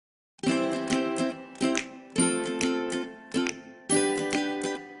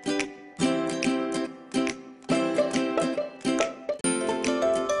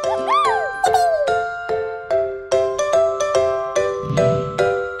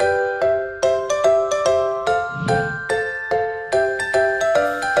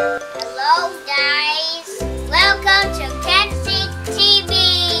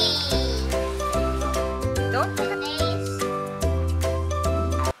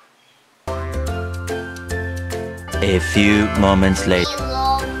A few moments later.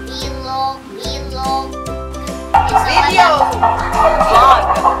 Video! Vlog!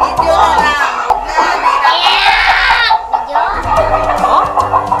 Video na lang! Huwag na!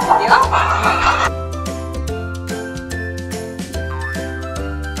 Video?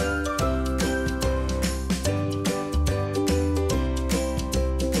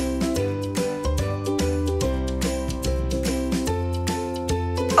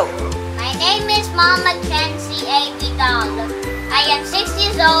 My name is Mama Kenzie A. Vidal. I am 6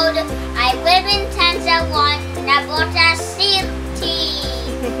 years old. I live in Tanzania, Nabota City.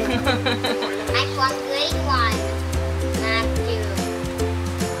 I'm from grade 1, Matthew.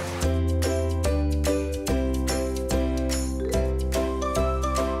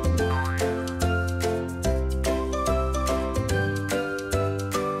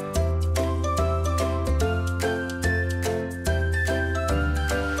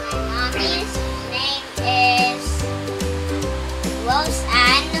 Mommy's name is Rose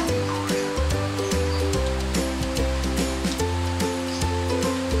Ann.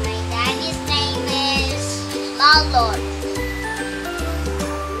 My daddy's name is Lord.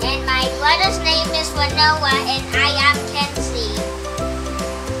 And my brother's name is Wanoa, and I am Kenzie.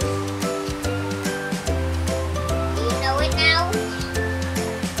 Do you know it now?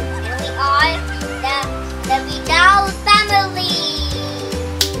 And we are the Vidal family.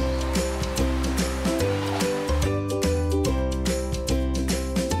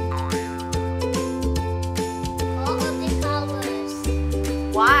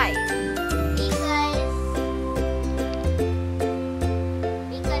 Why?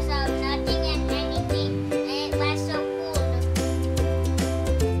 Because of nothing and anything, and it was so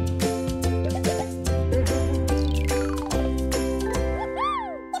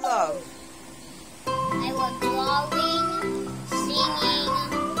Love. I was drawing, singing,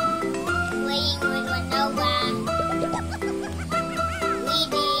 playing with Wanoa,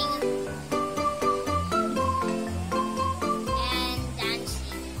 reading, and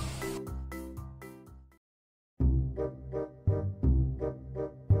dancing.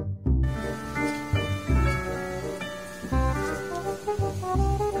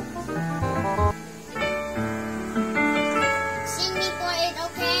 Sing me for it,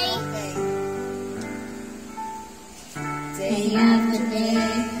 okay? Day after day,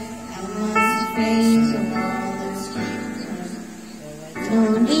 I must face all the strangers.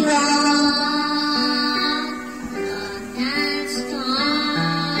 Don't be wrong, not that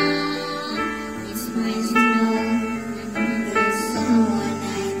strong. It's nice to know that there's someone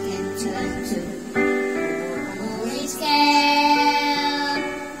I can turn to. You'll always care,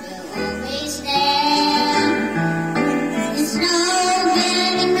 you're always there. There's no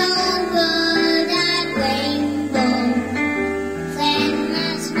getting over that rainbow. When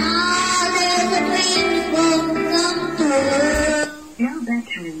my small little dreams won't come true. No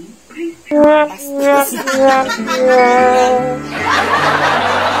battery, please It's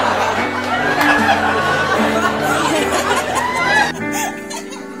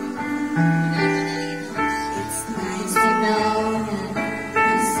nice to know that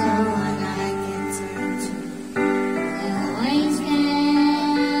there's someone I can turn to. I always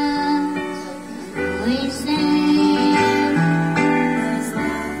care, always there. There's no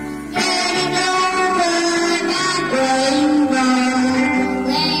getting over that rainbow.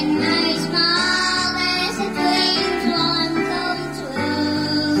 When my smallest dreams won't come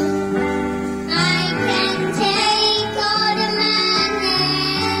true, I can take all the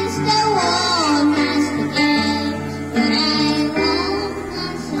madness the world has to give, but I won't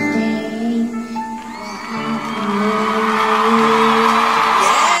hesitate.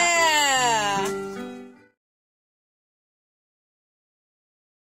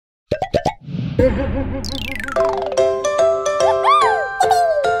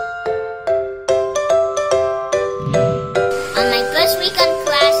 On my first week in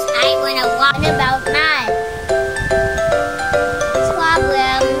class, I went a walk about